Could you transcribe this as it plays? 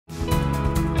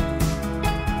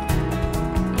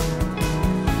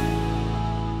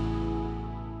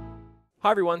Hi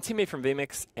everyone, Tim here from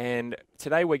vMix, and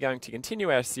today we're going to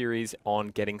continue our series on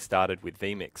getting started with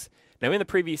vMix. Now in the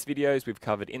previous videos we've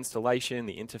covered installation,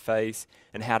 the interface,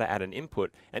 and how to add an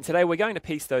input, and today we're going to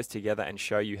piece those together and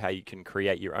show you how you can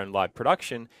create your own live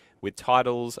production with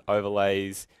titles,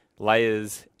 overlays,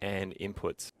 layers, and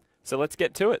inputs. So let's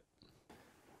get to it.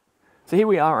 So here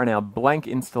we are on our blank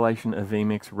installation of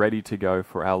vMix ready to go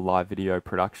for our live video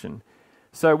production.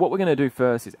 So what we're going to do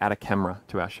first is add a camera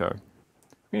to our show.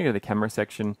 We're going to go to the camera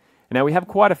section. And now we have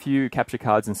quite a few capture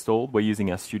cards installed. We're using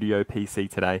our studio PC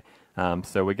today.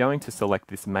 So we're going to select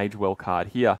this Magewell card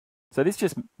here. So this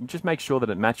just makes sure that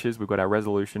it matches. We've got our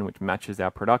resolution, which matches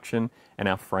our production, and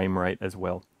our frame rate as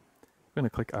well. I'm going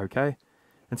to click OK.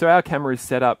 And so our camera is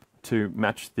set up to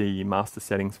match the master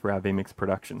settings for our vMix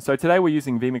production. So today we're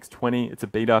using vMix 20. It's a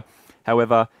beta.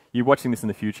 However, you're watching this in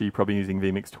the future, you're probably using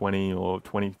vMix 20 or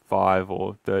 25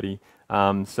 or 30.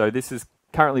 So this is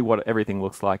currently what everything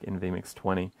looks like in vMix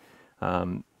 20.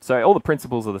 So all the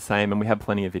principles are the same, and we have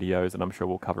plenty of videos, and I'm sure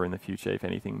we'll cover in the future if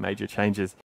anything major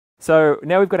changes. So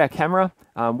now we've got our camera.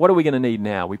 What are we going to need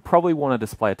now? We probably want to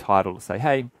display a title to say,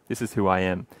 hey, this is who I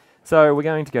am. So we're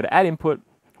going to go to Add Input,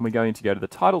 and we're going to go to the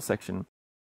Title section.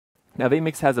 Now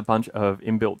vMix has a bunch of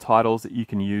inbuilt titles that you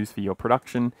can use for your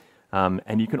production,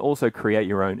 and you can also create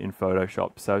your own in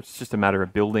Photoshop. So it's just a matter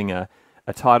of building a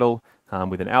title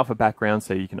with an alpha background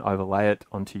so you can overlay it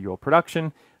onto your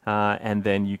production, and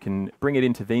then you can bring it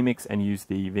into vMix and use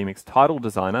the vMix title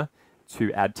designer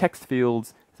to add text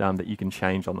fields that you can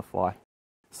change on the fly.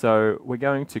 So we're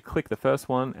going to click the first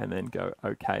one and then go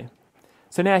OK.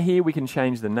 So now here we can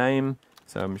change the name.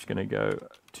 So I'm just going to go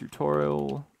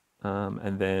tutorial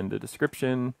and then the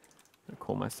description. I'll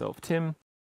call myself Tim.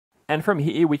 And from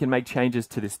here we can make changes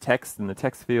to this text in the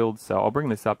text field. So I'll bring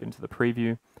this up into the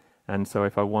preview. And so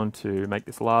if I want to make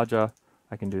this larger,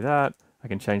 I can do that. I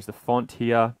can change the font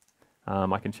here.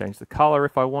 I can change the color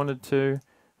if I wanted to.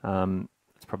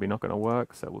 It's probably not going to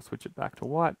work, so we'll switch it back to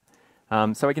white.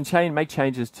 So I can make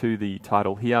changes to the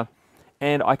title here.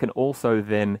 And I can also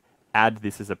then add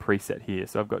this as a preset here.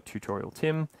 So I've got tutorial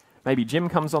Tim. Maybe Jim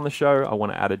comes on the show. I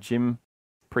want to add a Jim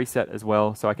preset as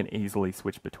well, so I can easily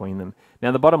switch between them. Now,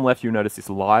 in the bottom left, you'll notice this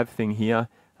live thing here.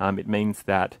 It means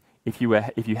that if you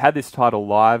had this title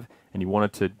live and you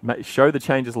wanted to show the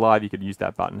changes live, you could use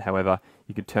that button. However,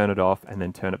 you could turn it off and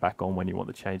then turn it back on when you want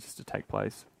the changes to take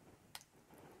place.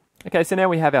 Okay, so now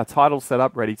we have our title set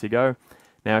up, ready to go.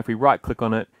 Now, if we right-click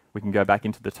on it, we can go back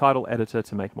into the title editor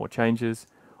to make more changes,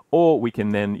 or we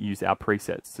can then use our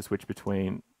presets to switch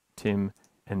between Tim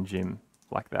and Jim,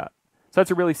 like that. So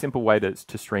it's a really simple way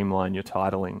to streamline your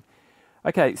titling.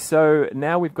 Okay, so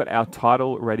now we've got our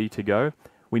title ready to go.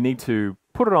 We need to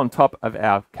put it on top of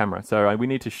our camera. So we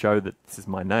need to show that this is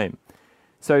my name.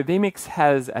 So vMix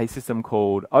has a system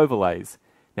called overlays.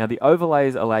 Now the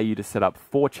overlays allow you to set up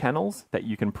 4 channels that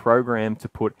you can program to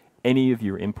put any of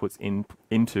your inputs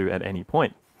into at any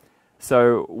point.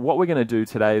 So what we're going to do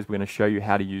today is we're going to show you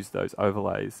how to use those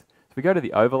overlays. If we go to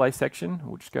the overlay section,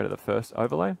 we'll just go to the first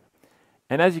overlay.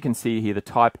 And as you can see here, the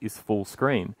type is full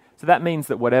screen. So that means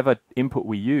that whatever input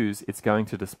we use, it's going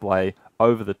to display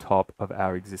over the top of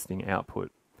our existing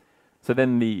output. So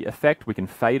then the effect, we can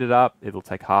fade it up. It'll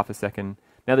take half a second.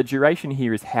 Now the duration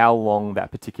here is how long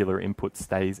that particular input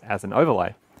stays as an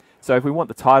overlay. So if we want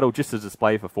the title just to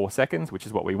display for 4 seconds, which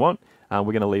is what we want, we're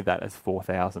going to leave that as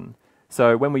 4000.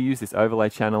 So when we use this overlay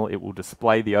channel, it will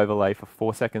display the overlay for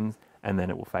 4 seconds and then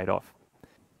it will fade off.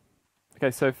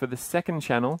 Okay, so for the second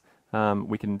channel,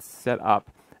 we can set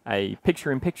up a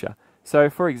picture-in-picture. So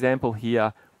for example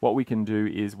here, what we can do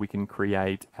is we can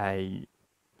create a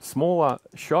smaller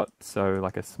shot, so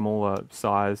like a smaller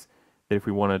size, that if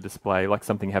we want to display like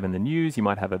something you have in the news, you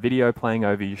might have a video playing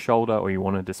over your shoulder, or you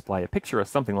want to display a picture or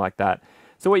something like that.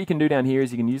 So what you can do down here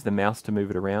is you can use the mouse to move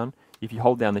it around. If you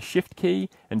hold down the Shift key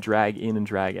and drag in and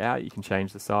drag out, you can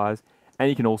change the size, and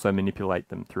you can also manipulate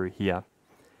them through here.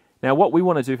 Now what we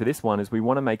want to do for this one is we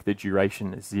want to make the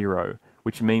duration 0,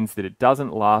 which means that it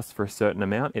doesn't last for a certain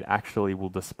amount. It actually will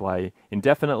display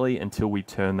indefinitely until we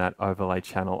turn that overlay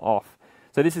channel off.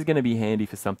 So this is going to be handy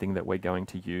for something that we're going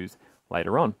to use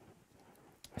later on.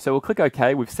 So we'll click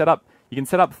OK. You can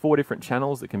set up 4 different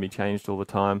channels that can be changed all the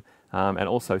time, and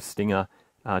also stinger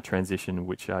transition,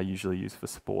 which are usually used for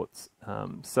sports.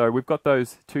 So we've got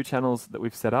those 2 channels that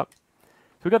we've set up.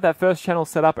 So we've got that first channel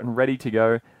set up and ready to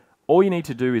go. All you need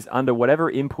to do is under whatever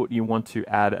input you want to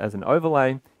add as an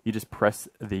overlay, you just press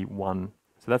the 1.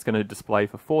 So that's going to display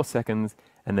for 4 seconds,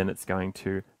 and then it's going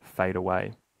to fade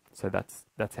away. So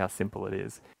that's how simple it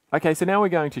is. Okay, so now we're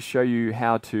going to show you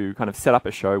how to kind of set up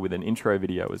a show with an intro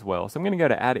video as well. So I'm going to go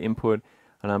to Add Input,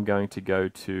 and I'm going to go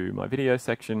to my video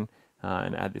section,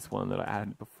 and add this one that I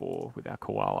added before with our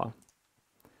koala.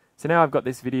 So now I've got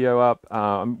this video up.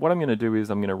 What I'm going to do is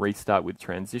I'm going to restart with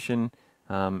transition,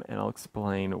 and I'll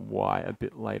explain why a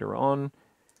bit later on.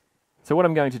 So what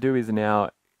I'm going to do is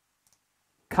now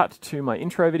cut to my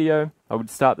intro video. I would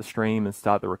start the stream and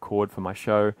start the record for my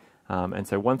show. And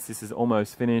so once this is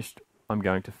almost finished, I'm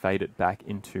going to fade it back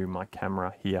into my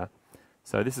camera here.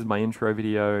 So this is my intro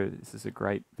video. This is a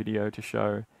great video to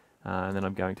show. And then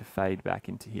I'm going to fade back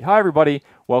into here. Hi everybody,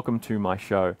 welcome to my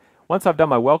show. Once I've done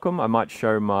my welcome, I might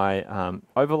show my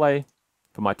overlay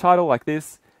for my title like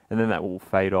this, and then that will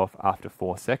fade off after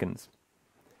 4 seconds.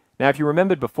 Now if you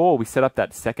remembered before, we set up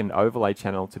that second overlay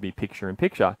channel to be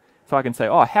picture-in-picture. So I can say,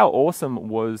 oh, how awesome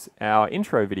was our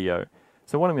intro video?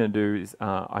 So what I'm going to do is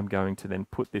I'm going to then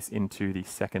put this into the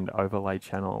second overlay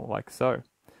channel like so.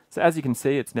 So as you can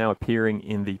see, it's now appearing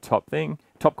in the top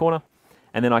corner,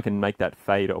 and then I can make that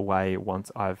fade away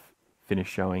once I've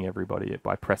finished showing everybody it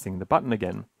by pressing the button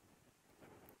again.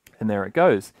 And there it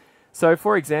goes. So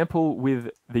for example, with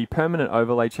the permanent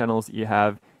overlay channels that you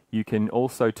have, you can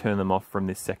also turn them off from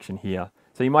this section here.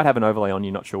 So you might have an overlay on,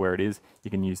 you're not sure where it is,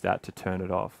 you can use that to turn it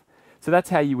off. So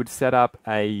that's how you would set up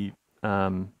the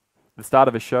start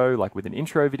of a show, like with an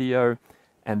intro video,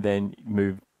 and then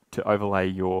move to overlay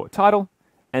your title,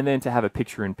 and then to have a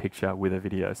picture-in-picture with a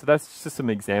video. So that's just some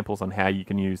examples on how you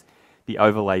can use the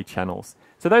overlay channels.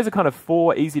 So those are kind of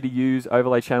 4 easy-to-use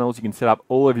overlay channels. You can set up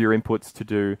all of your inputs to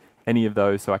do any of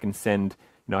those. So I can send,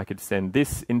 I could send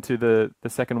this into the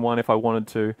second one if I wanted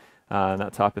to,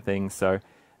 that type of thing. So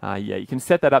yeah, you can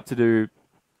set that up to do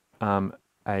an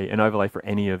overlay for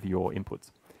any of your inputs.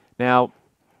 Now,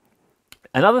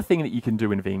 another thing that you can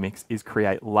do in vMix is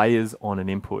create layers on an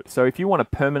input. So if you want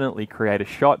to permanently create a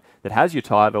shot that has your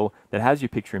title, that has your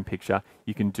picture-in-picture,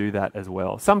 you can do that as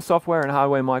well. Some software and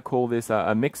hardware might call this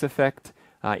a mix effect.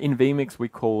 In vMix, we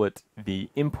call it the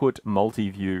input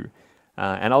multi-view.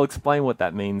 And I'll explain what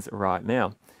that means right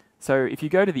now. So if you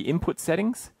go to the input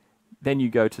settings, then you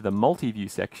go to the multi-view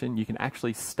section, you can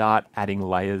actually start adding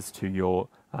layers to your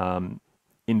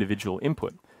individual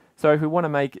input. So if we want to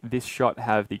make this shot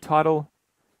have the title,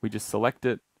 we just select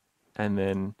it, and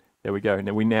then there we go.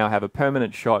 Now we now have a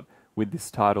permanent shot with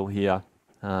this title here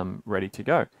ready to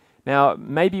go. Now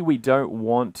maybe we don't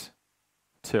want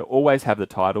to always have the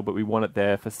title, but we want it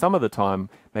there for some of the time,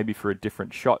 maybe for a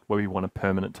different shot where we want a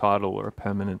permanent title or a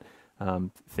permanent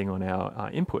thing on our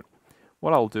input.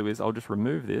 What I'll do is I'll just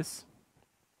remove this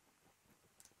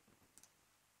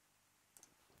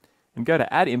and go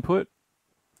to Add Input,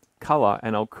 Color,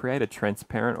 and I'll create a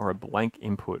transparent or a blank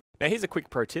input. Now here's a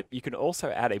quick pro tip. You can also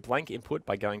add a blank input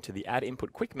by going to the Add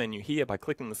Input Quick menu here by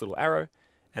clicking this little arrow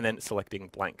and then selecting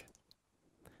blank.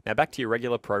 Now back to your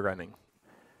regular programming.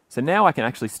 So now I can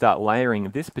actually start layering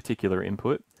this particular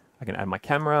input. I can add my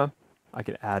camera, I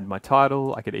could add my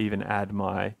title, I could even add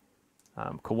my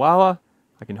koala.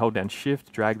 I can hold down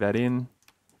Shift, drag that in,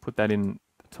 put that in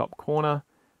the top corner,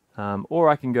 or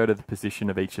I can go to the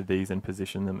position of each of these and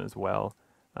position them as well,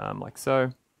 like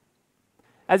so.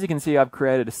 As you can see, I've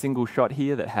created a single shot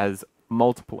here that has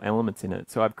multiple elements in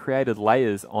it. So I've created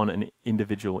layers on an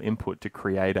individual input to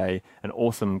create an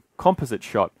awesome composite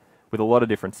shot with a lot of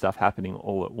different stuff happening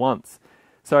all at once.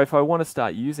 So if I want to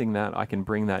start using that, I can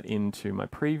bring that into my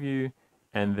preview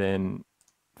and then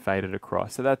fade it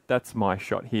across. So that's my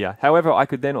shot here. However, I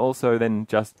could then also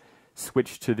just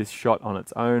switch to this shot on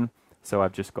its own. So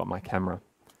I've just got my camera.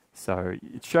 So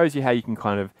it shows you how you can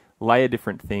kind of layer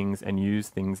different things and use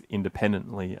things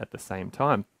independently at the same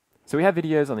time. So we have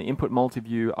videos on the input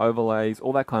multi-view, overlays,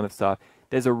 all that kind of stuff.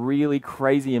 There's a really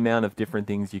crazy amount of different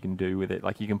things you can do with it.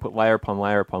 Like you can put layer upon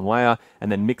layer upon layer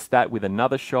and then mix that with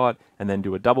another shot and then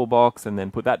do a double box and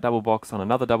then put that double box on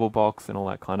another double box and all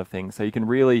that kind of thing. So you can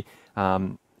really,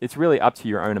 it's really up to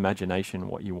your own imagination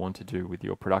what you want to do with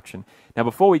your production. Now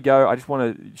before we go, I just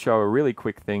want to show a really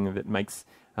quick thing that makes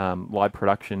live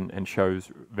production and shows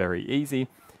very easy.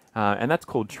 And that's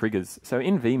called triggers. So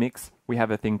in vMix, we have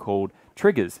a thing called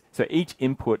triggers. So each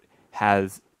input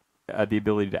has the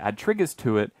ability to add triggers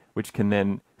to it, which can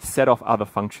then set off other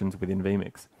functions within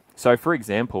vMix. So for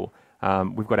example,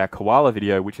 we've got our koala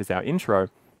video, which is our intro.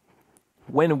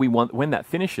 When that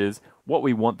finishes, what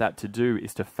we want that to do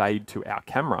is to fade to our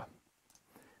camera.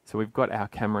 So we've got our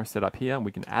camera set up here, and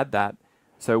we can add that.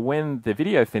 So when the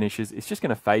video finishes, it's just going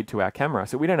to fade to our camera.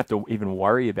 So we don't have to even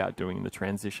worry about doing the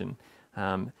transition.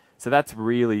 So that's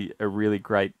really a really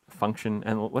great function.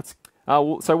 And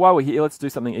so while we're here, let's do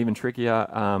something even trickier.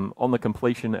 On the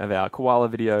completion of our koala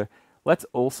video, let's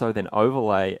also then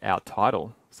overlay our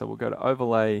title. So we'll go to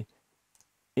Overlay,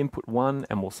 input 1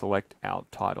 and we'll select our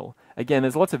title. Again,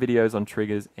 there's lots of videos on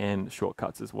triggers and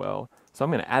shortcuts as well. So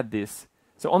I'm going to add this.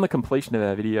 So on the completion of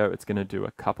our video, it's going to do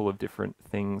a couple of different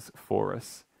things for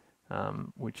us,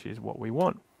 which is what we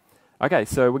want. Okay,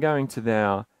 so we're going to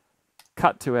now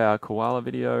cut to our koala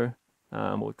video.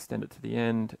 We'll extend it to the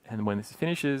end, and when this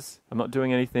finishes, I'm not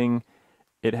doing anything.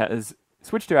 It has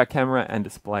switched to our camera and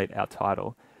displayed our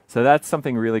title. So that's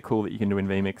something really cool that you can do in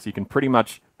vMix. You can pretty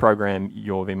much program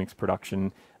your vMix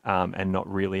production and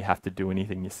not really have to do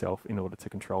anything yourself in order to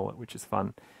control it, which is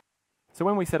fun. So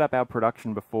when we set up our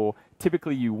production before,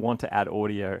 typically you want to add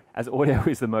audio, as audio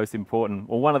is the most important,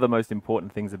 or one of the most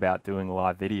important things about doing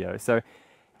live video. So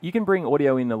you can bring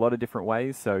audio in a lot of different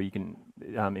ways. So you can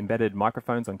embedded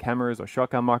microphones on cameras or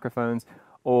shotgun microphones,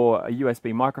 or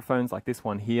USB microphones like this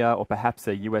one here, or perhaps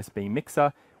a USB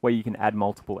mixer where you can add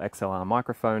multiple XLR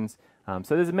microphones.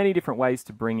 So there's many different ways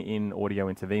to bring in audio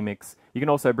into vMix. You can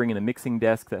also bring in a mixing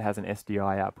desk that has an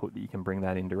SDI output that you can bring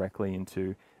that in directly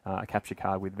into a capture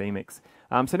card with vMix.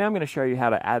 So now I'm going to show you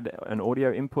how to add an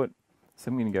audio input. So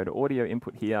I'm going to go to audio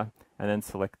input here and then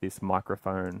select this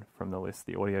microphone from the list,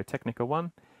 the Audio Technica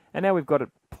one. And now we've got it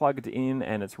plugged in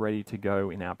and it's ready to go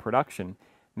in our production.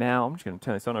 Now I'm just going to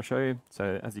turn this on, I'll show you.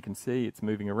 So as you can see, it's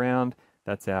moving around.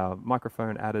 That's our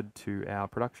microphone added to our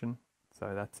production.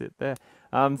 So that's it there.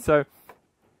 So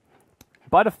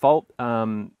by default,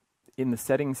 in the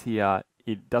settings here,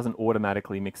 it doesn't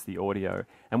automatically mix the audio.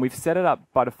 And we've set it up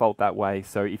by default that way.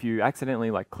 So if you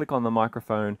accidentally click on the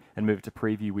microphone and move it to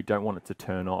preview, we don't want it to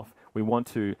turn off. We want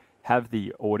to have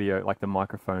the audio, the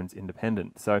microphones,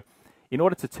 independent. So in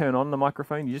order to turn on the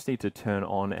microphone, you just need to turn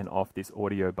on and off this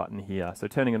audio button here. So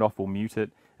turning it off will mute it.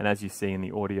 And as you see in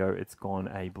the audio, it's gone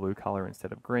a blue color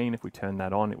instead of green. If we turn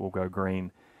that on, it will go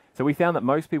green. So we found that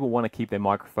most people want to keep their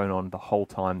microphone on the whole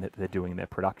time that they're doing their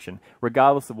production.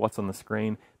 Regardless of what's on the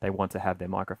screen, they want to have their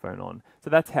microphone on. So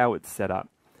that's how it's set up.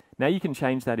 Now you can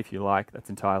change that if you like. That's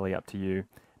entirely up to you.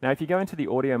 Now if you go into the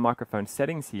audio microphone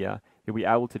settings here, you'll be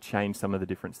able to change some of the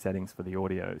different settings for the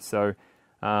audio. So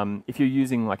if you're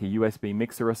using a USB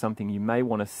mixer or something, you may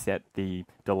want to set the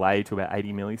delay to about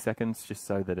 80 milliseconds just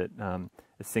so that it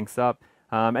syncs up.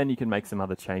 And you can make some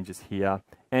other changes here.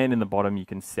 And in the bottom, you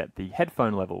can set the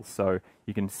headphone levels. So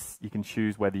you can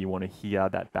choose whether you want to hear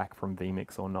that back from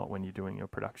vMix or not when you're doing your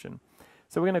production.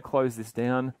 So we're going to close this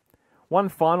down. One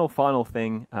final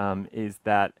thing is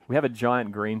that we have a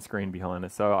giant green screen behind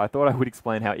us. So I thought I would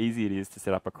explain how easy it is to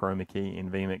set up a chroma key in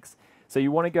vMix. So you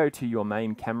want to go to your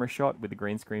main camera shot with the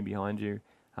green screen behind you,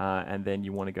 and then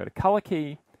you want to go to color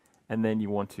key, and then you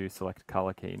want to select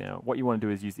color key. Now, what you want to do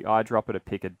is use the eyedropper to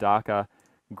pick a darker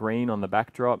green on the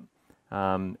backdrop,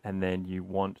 and then you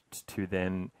want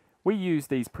to we use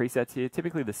these presets here.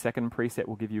 Typically the second preset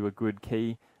will give you a good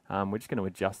key. We're just going to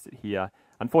adjust it here.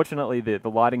 Unfortunately, the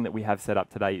lighting that we have set up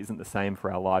today isn't the same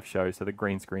for our live show, so the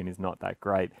green screen is not that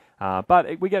great.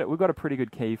 But we've got a pretty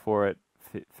good key for it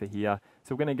for here.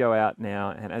 So we're going to go out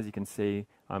now, and as you can see,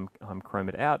 I'm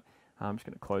chromed out. I'm just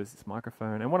going to close this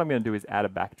microphone, and what I'm going to do is add a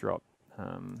backdrop to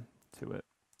it. I'm going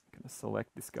to select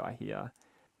this guy here.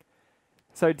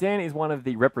 So Dan is one of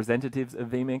the representatives of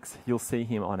vMix. You'll see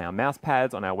him on our mouse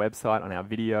pads, on our website, on our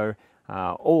video,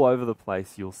 all over the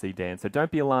place you'll see Dan. So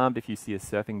don't be alarmed if you see a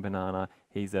surfing banana.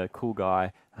 He's a cool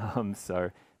guy.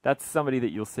 So that's somebody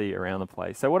that you'll see around the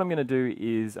place. So what I'm going to do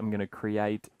is I'm going to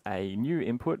create a new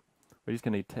input. We're just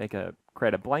going to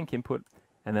create a blank input,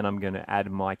 and then I'm going to add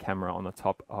my camera on the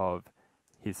top of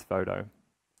his photo.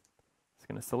 Just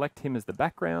going to select him as the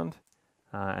background,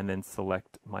 and then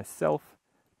select myself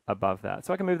above that.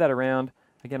 So I can move that around.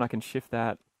 Again, I can shift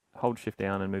that, hold shift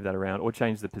down and move that around, or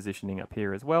change the positioning up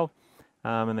here as well.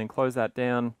 And then close that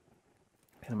down,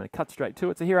 and I'm going to cut straight to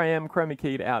it. So here I am, chroma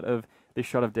keyed out of this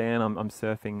shot of Dan. I'm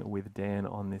surfing with Dan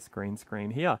on this green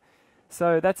screen here.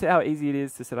 So that's how easy it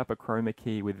is to set up a chroma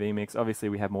key with vMix. Obviously,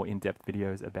 we have more in-depth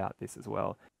videos about this as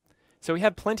well. So we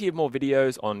have plenty of more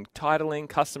videos on titling,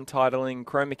 custom titling,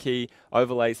 chroma key,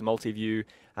 overlays, multi-view,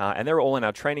 and they're all on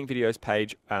our training videos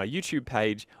page, our YouTube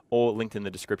page, or linked in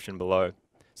the description below.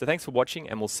 So thanks for watching,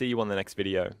 and we'll see you on the next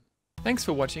video. Thanks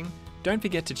for watching. Don't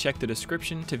forget to check the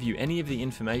description to view any of the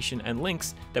information and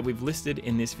links that we've listed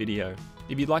in this video.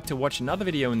 If you'd like to watch another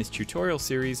video in this tutorial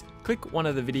series, click one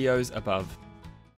of the videos above.